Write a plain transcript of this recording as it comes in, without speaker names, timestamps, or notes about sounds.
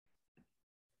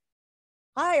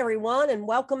Hi, everyone, and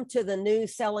welcome to the new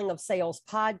Selling of Sales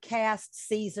podcast,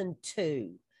 season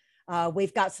 2.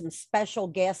 We've got some special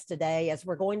guests today as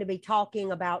we're going to be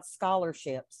talking about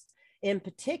scholarships, in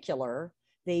particular,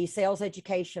 the Sales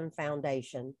Education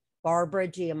Foundation, Barbara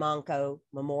Giamanco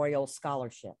Memorial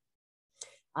Scholarship.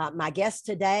 My guests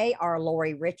today are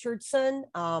Lori Richardson.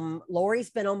 Lori's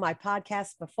been on my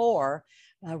podcast before.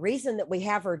 The reason that we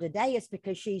have her today is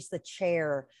because she's the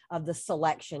chair of the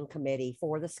selection committee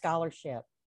for the scholarship.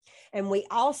 And we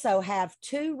also have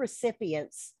 2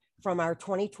 recipients from our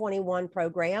 2021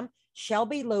 program,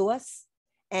 Shelby Lewis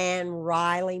and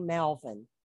Riley Melvin.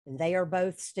 And they are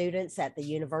both students at the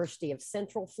University of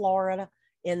Central Florida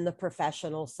in the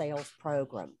professional sales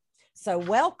program. So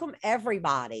welcome,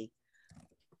 everybody.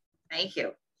 Thank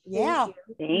you. Yeah.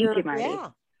 Thank you, Marty. Yeah.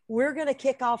 We're going to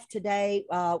kick off today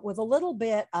with a little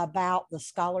bit about the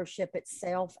scholarship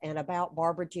itself and about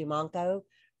Barbara Giamanco,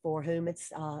 for whom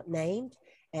it's named.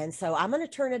 And so I'm going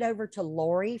to turn it over to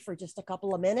Lori for just a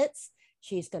couple of minutes.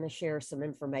 She's going to share some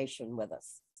information with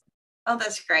us. Oh,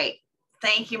 that's great.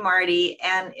 Thank you, Marty.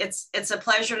 And it's a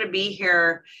pleasure to be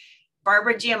here.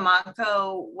 Barbara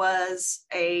Giamanco was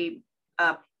a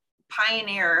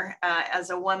pioneer as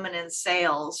a woman in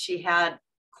sales. She had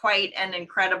quite an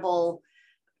incredible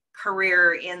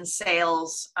career in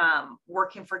sales,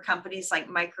 working for companies like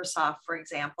Microsoft, for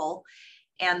example.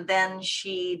 And then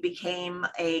she became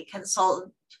a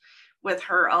consultant with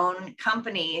her own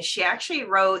company. She actually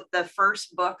wrote the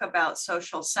first book about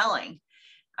social selling,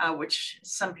 which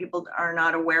some people are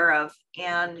not aware of.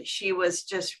 And she was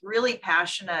just really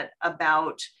passionate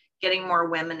about getting more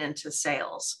women into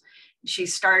sales. She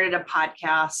started a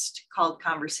podcast called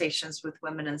Conversations with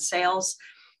Women in Sales.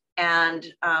 And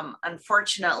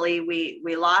unfortunately,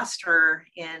 we lost her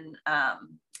in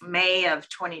May of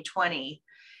 2020.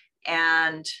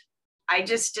 And I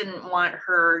just didn't want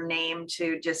her name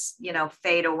to just,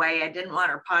 fade away. I didn't want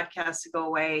her podcast to go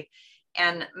away.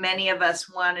 And many of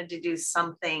us wanted to do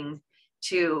something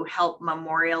to help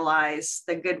memorialize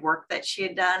the good work that she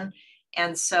had done.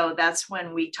 And so that's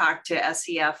when we talked to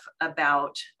SEF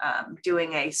about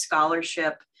doing a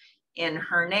scholarship in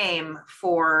her name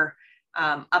for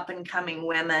up and coming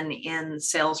women in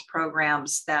sales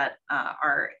programs that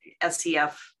are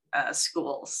SEF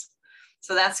schools.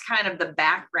 So that's kind of the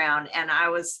background. And I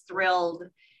was thrilled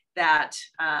that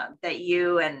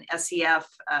you and SEF,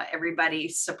 everybody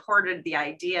supported the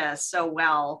idea so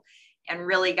well and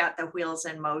really got the wheels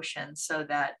in motion so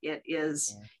that it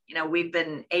is, we've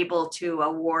been able to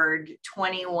award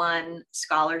 21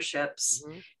 scholarships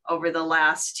over the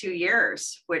last 2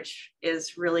 years, which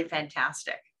is really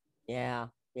fantastic. Yeah.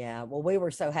 Yeah. Well, we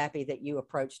were so happy that you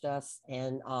approached us,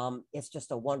 and it's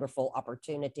just a wonderful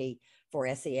opportunity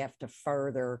for SEF to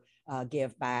further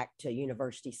give back to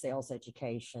university sales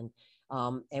education.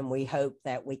 And we hope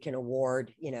that we can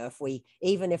award,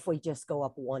 even if we just go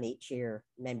up 1 each year,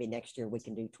 maybe next year we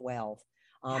can do 12.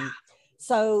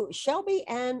 So Shelby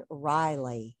and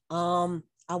Riley, I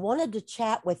wanted to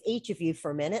chat with each of you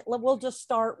for a minute. We'll just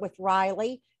start with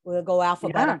Riley. We'll go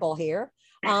alphabetical here.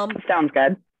 Sounds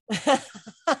good.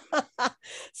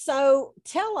 So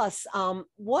tell us,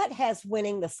 what has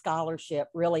winning the scholarship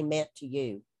really meant to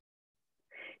you?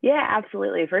 Yeah,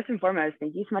 absolutely. First and foremost,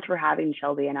 thank you so much for having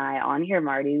Shelby and I on here,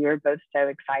 Marty. We're both so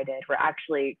excited. We're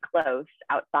actually close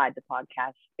outside the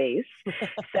podcast space.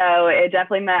 So it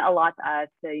definitely meant a lot to us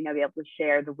to, be able to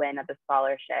share the win of the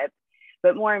scholarship.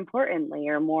 But more importantly,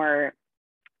 or more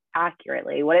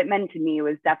accurately, what it meant to me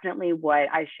was definitely what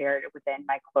I shared within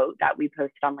my quote that we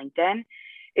posted on LinkedIn.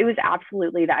 It was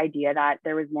absolutely the idea that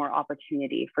there was more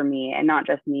opportunity for me, and not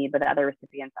just me, but the other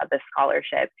recipients of this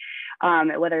scholarship.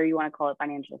 Whether you want to call it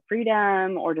financial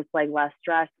freedom or just like less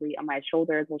stress on my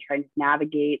shoulders, we'll try to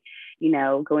navigate,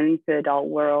 going into the adult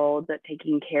world,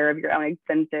 taking care of your own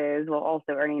expenses while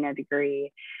also earning a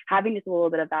degree, having just a little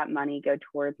bit of that money go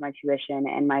towards my tuition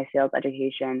and my sales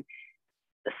education.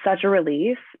 Such a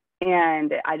relief.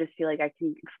 And I just feel like I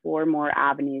can explore more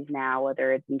avenues now,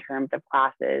 whether it's in terms of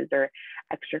classes or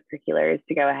extracurriculars,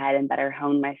 to go ahead and better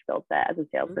hone my skill set as a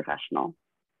sales professional.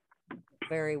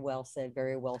 Very well said.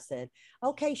 Very well said.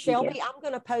 Okay, Shelby, I'm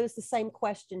going to pose the same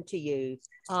question to you.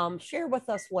 Share with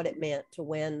us what it meant to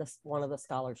win one of the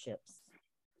scholarships.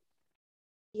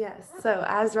 Yes. So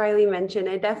as Riley mentioned,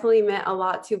 it definitely meant a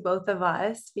lot to both of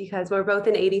us because we're both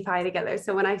in 85 together.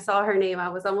 So when I saw her name, I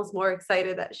was almost more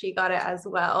excited that she got it as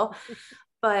well.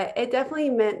 But it definitely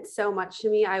meant so much to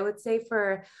me, I would say,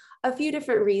 for a few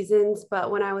different reasons.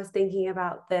 But when I was thinking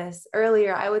about this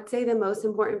earlier, I would say the most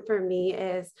important for me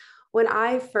is when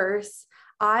I first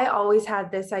I always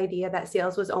had this idea that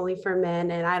sales was only for men,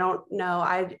 and I don't know,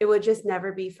 it would just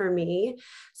never be for me.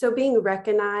 So being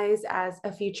recognized as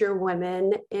a future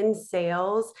woman in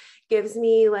sales gives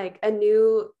me like a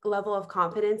new level of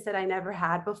confidence that I never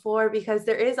had before, because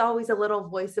there is always a little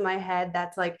voice in my head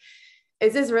that's like,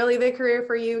 is this really the career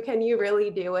for you? Can you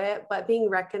really do it? But being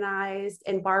recognized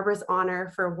in Barbara's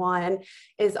honor for one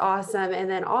is awesome. And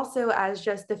then also as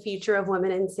just the future of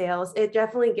women in sales, it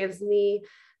definitely gives me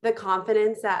the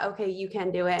confidence that, okay, you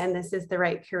can do it and this is the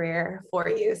right career for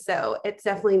you. So it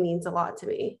definitely means a lot to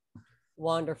me.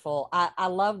 Wonderful. I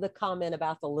love the comment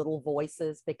about the little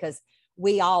voices, because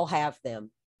we all have them.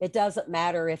 It doesn't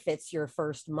matter if it's your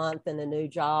first month in a new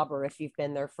job or if you've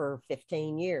been there for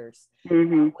 15 years.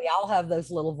 We all have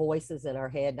those little voices in our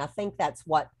head. And I think that's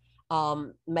what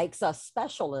makes us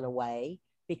special in a way,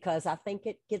 because I think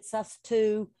it gets us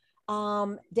to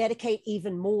dedicate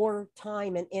even more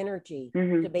time and energy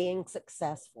to being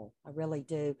successful. I really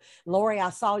do. Lori, I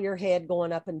saw your head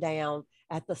going up and down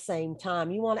at the same time.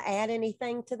 You want to add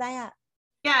anything to that?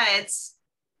 Yeah,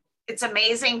 it's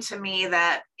amazing to me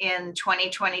that in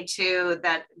 2022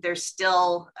 that there's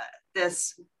still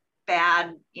this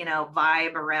bad,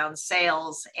 vibe around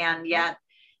sales, and yet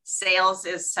sales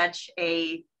is such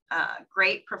a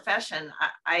great profession.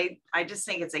 I just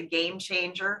think it's a game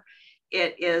changer.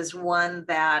 It is one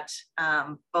that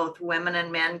both women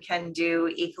and men can do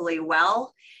equally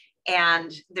well.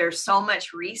 And there's so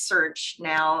much research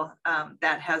now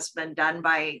that has been done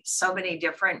by so many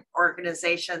different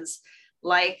organizations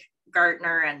like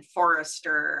Gartner and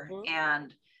Forrester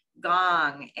and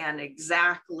Gong and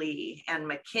Exactly and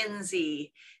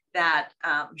McKinsey that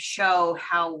show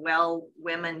how well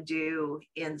women do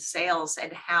in sales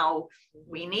and how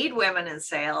we need women in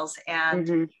sales.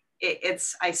 And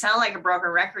I sound like a broken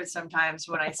record sometimes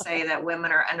when I say that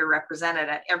women are underrepresented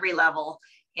at every level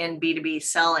in B2B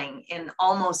selling in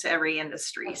almost every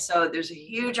industry. So there's a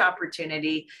huge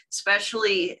opportunity,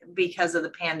 especially because of the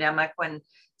pandemic, when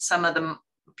some of the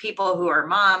people who are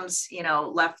moms,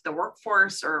 left the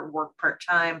workforce or work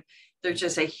part-time. There's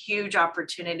just a huge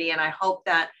opportunity. And I hope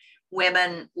that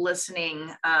women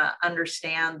listening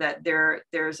understand that there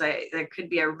could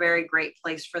be a very great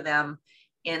place for them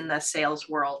in the sales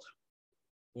world.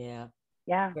 Yeah.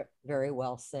 Yeah. Very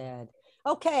well said.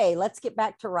 Okay, let's get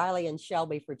back to Riley and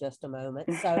Shelby for just a moment.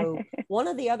 So one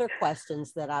of the other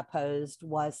questions that I posed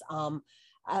was, I'm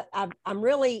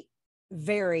really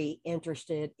very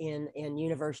interested in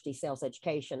university sales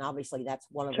education. Obviously, that's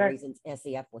one of the reasons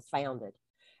SEF was founded.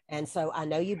 And so I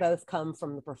know you both come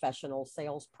from the professional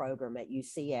sales program at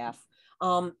UCF.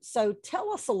 So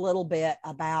tell us a little bit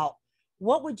about,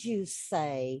 what would you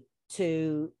say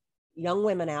to young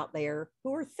women out there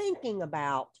who are thinking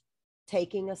about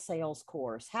taking a sales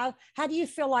course? How do you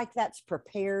feel like that's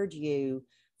prepared you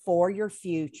for your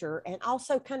future, and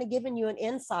also kind of given you an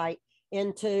insight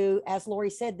into, as Lori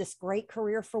said, this great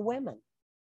career for women?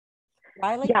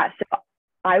 Riley? Yeah, so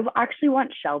I actually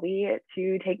want Shelby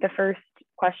to take the first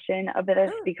question of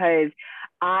this, because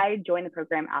I joined the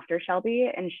program after Shelby,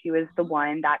 and she was the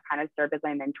one that kind of served as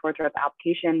my mentor throughout the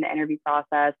application, the interview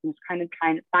process, and was kind of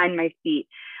trying to find my feet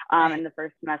in the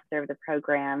first semester of the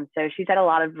program. So she said a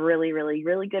lot of really, really,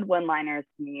 really good one-liners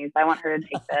to me. So I want her to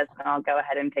take this, and I'll go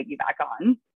ahead and take you back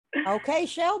on. Okay,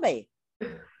 Shelby.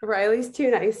 Riley's too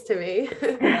nice to me.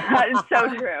 That is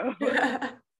so true.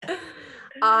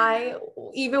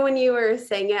 Even when you were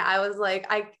saying it, I was like,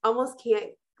 I almost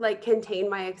can't like contain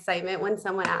my excitement when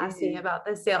someone asked me about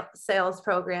the sales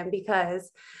program,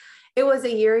 because it was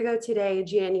a year ago today,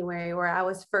 January, where I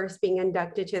was first being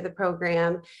inducted to the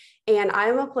program. And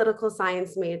I'm a political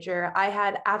science major. I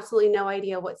had absolutely no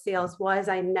idea what sales was.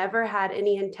 I never had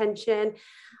any intention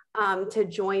to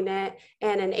join it.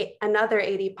 And another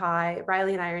AD-PI,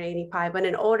 Riley and I are an AD-PI, but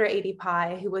an older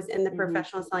AD-PI who was in the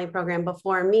professional selling program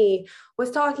before me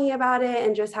was talking about it,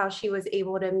 and just how she was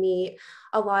able to meet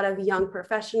a lot of young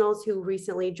professionals who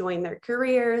recently joined their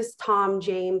careers. Tom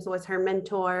James was her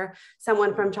mentor,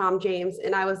 someone from Tom James.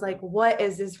 And I was like, what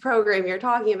is this program you're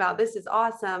talking about? This is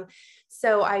awesome.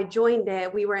 So I joined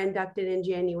it. We were inducted in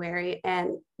January,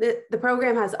 and the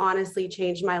program has honestly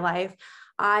changed my life.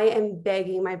 I am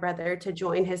begging my brother to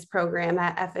join his program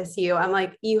at FSU. I'm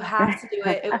like, you have to do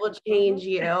it. It will change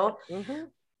you.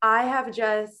 I have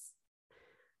just,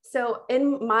 I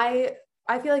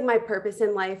feel like my purpose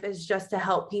in life is just to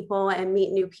help people and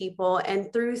meet new people.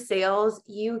 And through sales,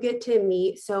 you get to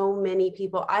meet so many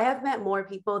people. I have met more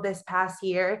people this past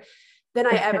year than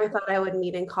I ever thought I would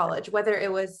meet in college, whether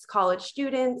it was college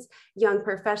students, young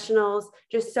professionals,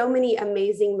 just so many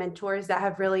amazing mentors that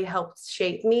have really helped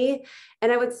shape me.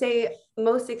 And I would say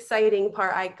most exciting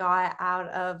part I got out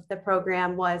of the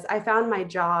program was I found my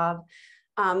job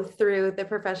through the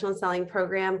professional selling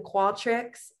program,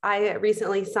 Qualtrics. I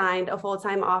recently signed a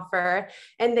full-time offer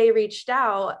and they reached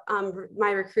out.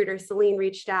 My recruiter, Celine,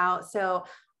 reached out. So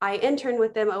I interned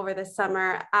with them over the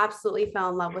summer, absolutely fell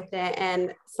in love with it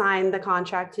and signed the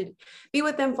contract to be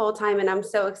with them full-time. And I'm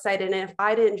so excited. And if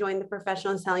I didn't join the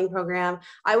professional selling program,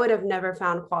 I would have never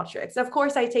found Qualtrics. Of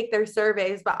course, I take their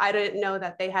surveys, but I didn't know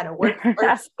that they had a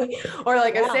workforce or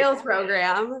like a sales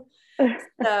program.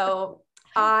 So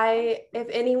if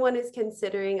anyone is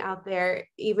considering out there,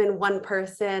 even one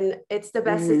person, it's the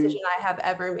best decision I have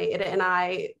ever made. And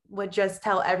I would just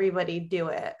tell everybody, do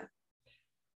it.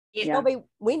 Shelby,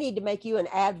 we need to make you an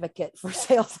advocate for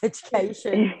sales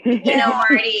education. You know,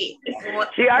 Marty,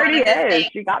 she already is.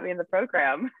 She got me in the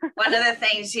program. One of the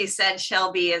things you said,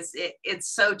 Shelby, is it's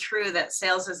so true that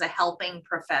sales is a helping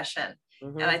profession.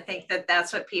 And I think that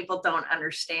that's what people don't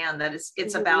understand, that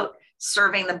it's about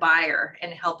serving the buyer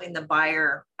and helping the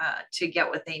buyer to get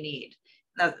what they need.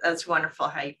 That's wonderful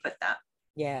how you put that.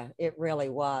 Yeah, it really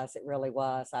was. It really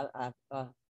was.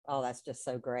 Oh, that's just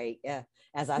so great. Yeah.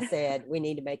 As I said, we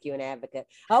need to make you an advocate.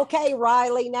 Okay,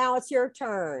 Riley, now it's your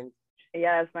turn.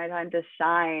 Yeah, it's my time to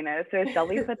shine. So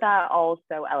Shelby put that all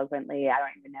so eloquently. I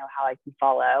don't even know how I can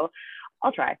follow.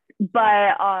 I'll try.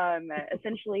 But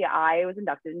essentially, I was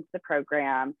inducted into the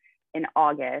program in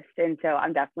August. And so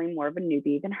I'm definitely more of a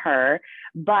newbie than her.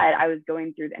 But I was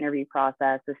going through the interview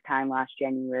process this time last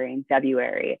January and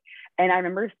February. And I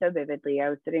remember so vividly, I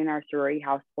was sitting in our sorority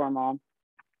house formal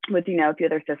with, a few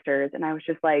other sisters. And I was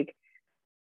just like,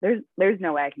 there's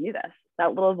no way I can do this.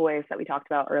 That little voice that we talked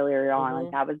about earlier on,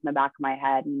 like that was in the back of my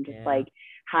head. And just like,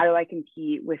 how do I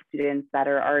compete with students that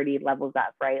are already levels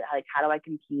up, right? Like, how do I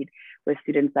compete with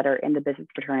students that are in the business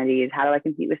fraternities? How do I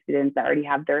compete with students that already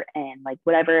have their in, like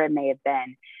whatever it may have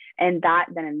been? And that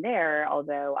then and there,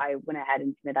 although I went ahead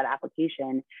and submitted that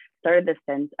application, started this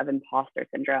sense of imposter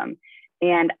syndrome.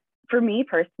 And for me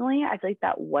personally, I feel like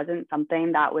that wasn't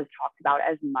something that was talked about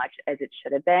as much as it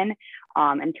should have been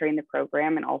entering the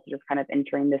program and also just kind of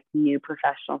entering this new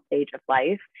professional stage of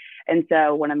life. And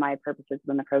so one of my purposes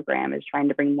in the program is trying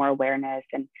to bring more awareness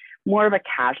and more of a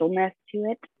casualness to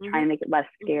it, trying to make it less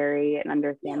scary and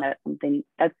understand that it's something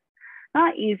that's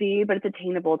not easy, but it's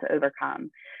attainable to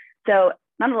overcome. So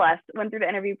nonetheless, went through the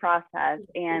interview process.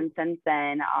 And since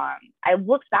then, I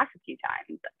looked back a few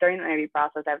times during the interview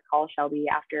process. I would call Shelby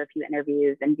after a few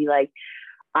interviews and be like,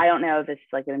 I don't know if this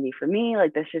is like going to be for me.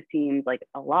 Like, this just seems like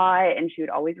a lot. And she would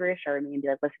always reassure me and be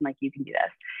like, listen, like, you can do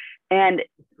this. And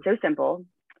so simple.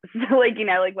 So like,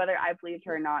 like whether I believed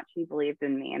her or not, she believed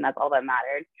in me, and that's all that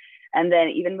mattered. And then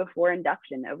even before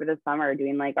induction over the summer,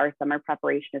 doing like our summer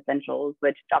preparation essentials,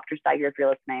 which Dr. Steiger, if you're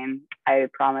listening, I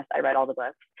promise I read all the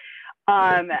books.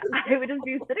 I would just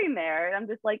be sitting there and I'm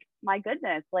just like, my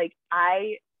goodness, like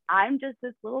I'm just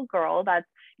this little girl that's,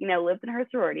 lives in her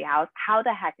sorority house. How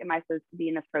the heck am I supposed to be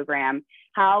in this program?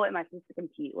 How am I supposed to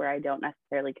compete where I don't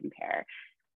necessarily compare?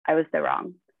 I was so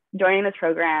wrong. Joining this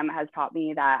program has taught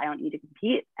me that I don't need to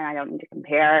compete and I don't need to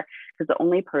compare, because the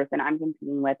only person I'm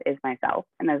competing with is myself.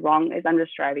 And as long as I'm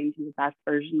just striving to be the best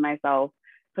version of myself,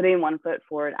 putting one foot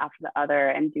forward after the other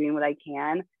and doing what I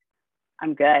can,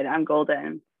 I'm good. I'm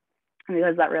golden. And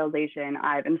because of that realization,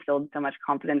 I've instilled so much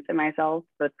confidence in myself,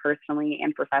 both personally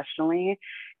and professionally.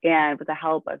 And with the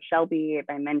help of Shelby,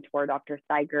 my mentor, Dr.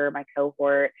 Steiger, my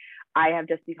cohort, I have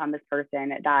just become this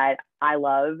person that I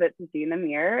love to see in the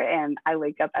mirror. And I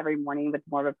wake up every morning with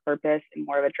more of a purpose and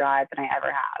more of a drive than I ever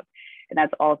have. And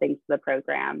that's all thanks to the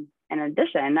program. In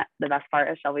addition, the best part,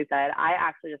 as Shelby said, I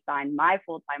actually just signed my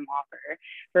full-time offer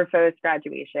for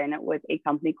post-graduation with a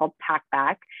company called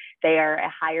Packback. They are a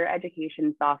higher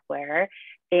education software,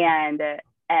 and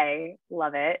A,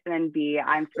 love it, and then B,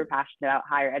 I'm super passionate about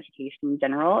higher education in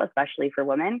general, especially for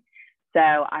women. So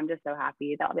I'm just so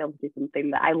happy that I'll be able to do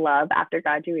something that I love after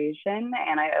graduation,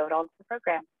 and I owe it all to the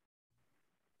program.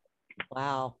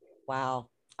 Wow.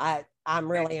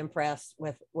 I'm really impressed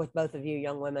with both of you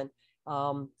young women.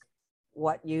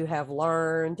 What you have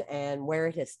learned and where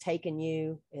it has taken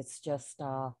you. It's just,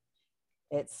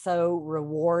 it's so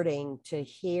rewarding to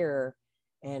hear.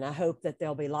 And I hope that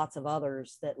there'll be lots of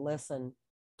others that listen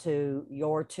to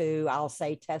your two, I'll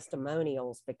say,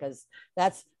 testimonials, because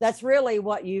that's really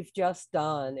what you've just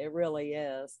done. It really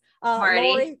is. Marty?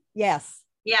 Lori? Yes.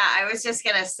 Yeah, I was just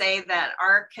going to say that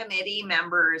our committee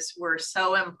members were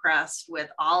so impressed with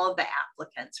all of the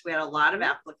applicants. We had a lot of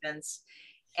applicants.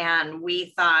 And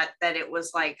we thought that it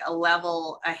was like a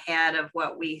level ahead of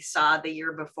what we saw the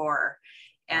year before.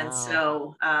 And Wow.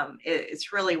 so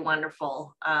it's really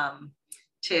wonderful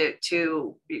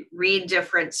to read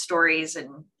different stories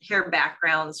and hear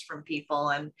backgrounds from people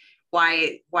and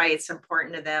why it's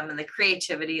important to them and the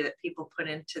creativity that people put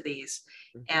into these.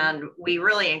 And we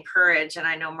really encourage, and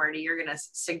I know Marty, you're going to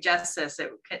suggest this,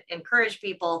 it encourage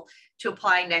people to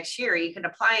apply next year. You can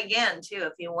apply again too.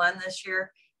 If you won this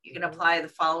year, you can apply the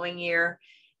following year.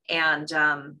 And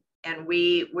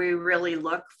we really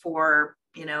look for,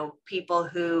 you know, people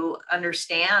who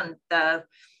understand the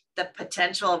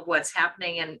potential of what's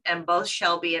happening. And both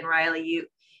Shelby and Riley,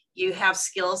 you have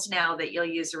skills now that you'll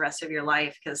use the rest of your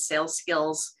life, because sales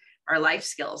skills are life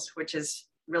skills, which is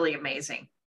really amazing.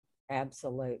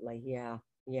 Absolutely. Yeah.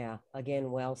 Yeah.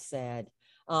 Again, well said.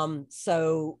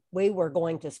 So we were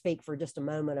going to speak for just a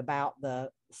moment about the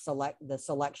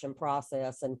selection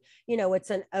process, and you know, it's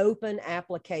an open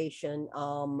application.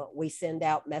 We send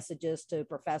out messages to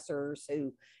professors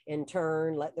who in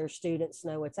turn let their students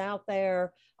know it's out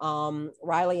there.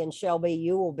 Riley and Shelby,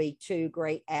 you will be two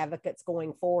great advocates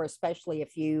going forward, especially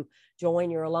if you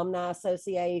join your alumni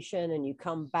association and you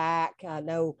come back. I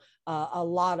know a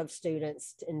lot of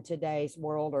students in today's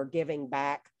world are giving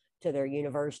back to their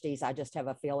universities. I just have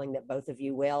a feeling that both of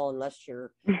you will, unless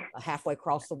you're halfway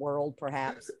across the world,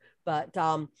 perhaps. But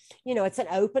you know, it's an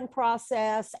open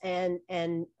process, and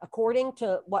according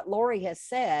to what Lori has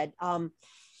said,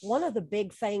 one of the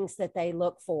big things that they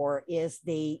look for is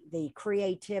the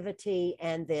creativity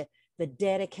and the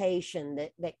dedication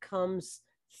that comes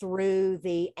through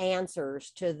the answers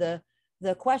to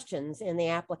the questions in the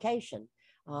application.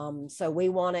 So we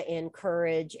want to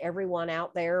encourage everyone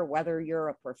out there, whether you're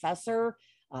a professor,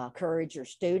 encourage your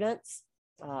students.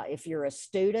 If you're a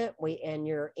student and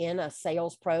you're in a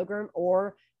sales program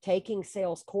or taking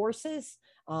sales courses,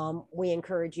 we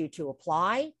encourage you to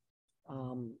apply,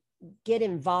 get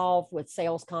involved with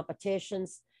sales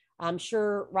competitions. I'm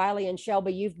sure Riley and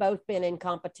Shelby, you've both been in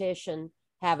competition,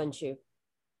 haven't you?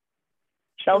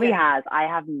 Shelby has. I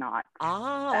have not.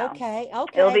 So. Okay.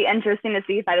 It'll be interesting to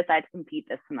see if I decide to compete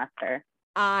this semester.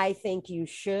 I think you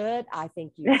should.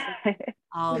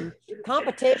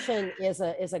 Competition is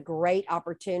a great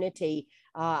opportunity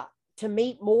to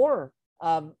meet more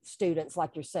students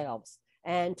like yourselves,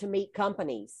 and to meet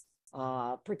companies,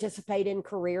 participate in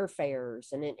career fairs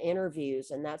and in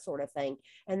interviews and that sort of thing.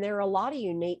 And there are a lot of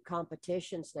unique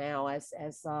competitions now as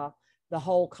the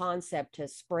whole concept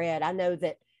has spread. I know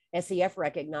that SEF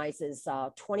recognizes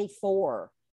 24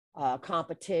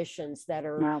 competitions that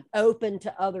are open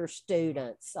to other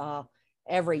students.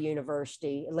 Every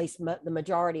university, at least the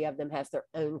majority of them, has their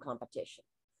own competition.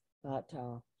 But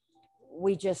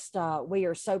we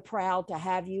are so proud to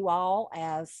have you all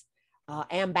as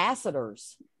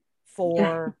ambassadors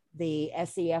for the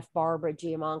SEF Barbara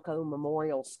Giamanco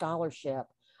Memorial Scholarship.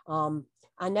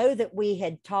 I know that we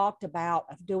had talked about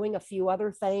doing a few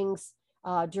other things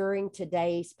during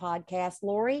today's podcast.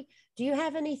 Lori, do you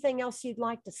have anything else you'd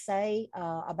like to say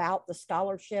about the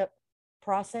scholarship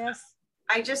process?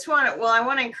 I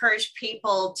want to encourage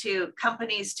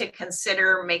companies to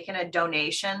consider making a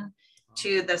donation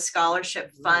to the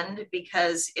scholarship fund,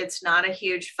 because it's not a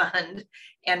huge fund,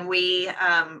 and we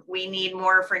need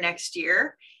more for next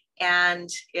year. And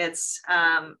it's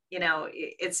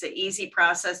it's an easy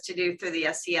process to do through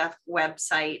the SEF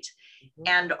website.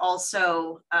 And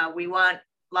also we want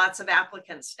lots of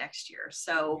applicants next year.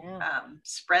 So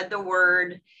spread the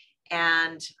word.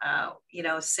 And,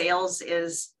 sales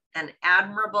is an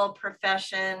admirable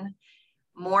profession.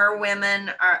 More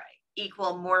women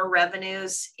equal more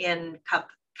revenues in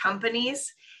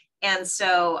companies. And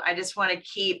so I just want to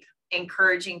keep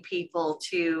encouraging people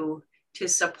to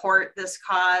support this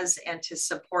cause and to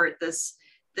support this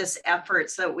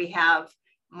effort, so that we have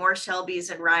more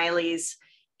Shelbys and Rileys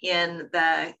in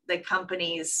the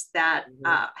companies that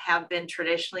have been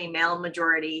traditionally male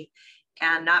majority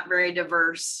and not very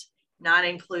diverse, not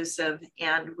inclusive,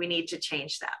 and we need to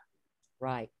change that.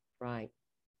 Right.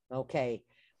 Okay.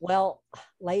 Well,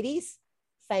 ladies,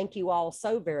 thank you all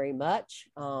so very much.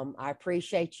 I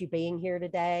appreciate you being here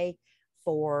today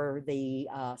for the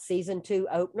season 2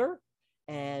 opener,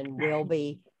 and we'll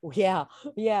be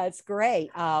it's great.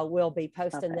 We'll be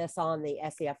posting this on the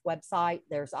SEF website.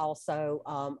 There's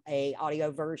also a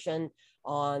audio version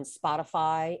on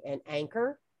Spotify and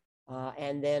Anchor,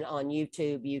 and then on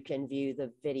YouTube you can view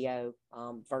the video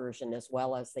version, as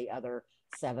well as the other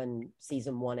 7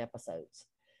 season 1 episodes.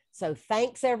 So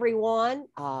thanks everyone.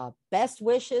 Best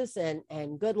wishes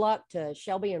and good luck to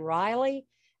Shelby and Riley,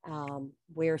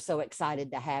 we're so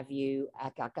excited to have you,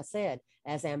 like I said,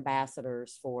 as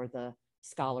ambassadors for the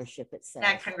scholarship itself.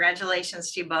 Yeah,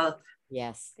 congratulations to you both.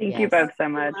 Yes. Thank you both so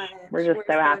much. We're just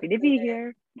so happy to be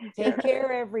here. Take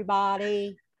care,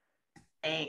 everybody. Thanks.